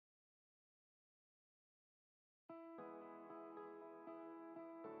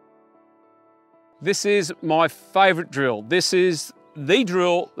This is my favorite drill. This is the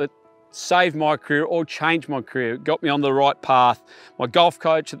drill that saved my career or changed my career. It got me on the right path. My golf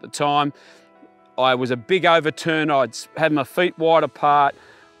coach at the time, I was a big overturn. I'd had my feet wide apart.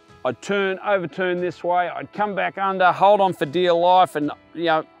 I'd overturn this way. I'd come back under, hold on for dear life, and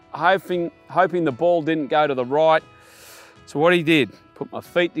hoping the ball didn't go to the right. So what he did, put my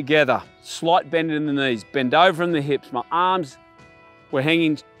feet together, slight bend in the knees, bend over from the hips. My arms were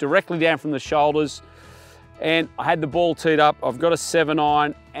hanging directly down from the shoulders, and I had the ball teed up. I've got a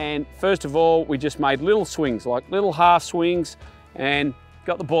 7-iron, and first of all, we just made little swings, like little half swings, and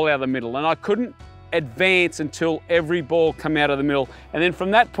got the ball out of the middle. And I couldn't advance until every ball come out of the middle. And then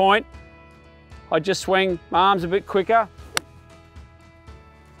from that point, I just swing my arms a bit quicker,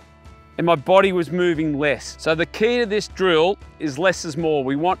 and my body was moving less. So the key to this drill is less is more.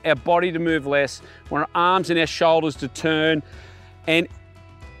 We want our body to move less. We want our arms and our shoulders to turn. And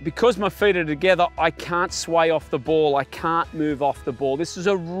because my feet are together, I can't sway off the ball. I can't move off the ball. This is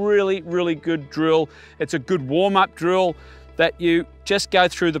a really, really good drill. It's a good warm-up drill that you just go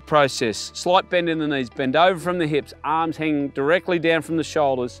through the process. Slight bend in the knees, bend over from the hips, arms hanging directly down from the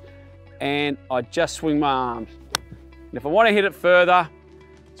shoulders, and I just swing my arms. And if I want to hit it further,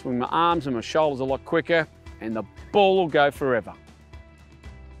 swing my arms and my shoulders a lot quicker, and the ball will go forever.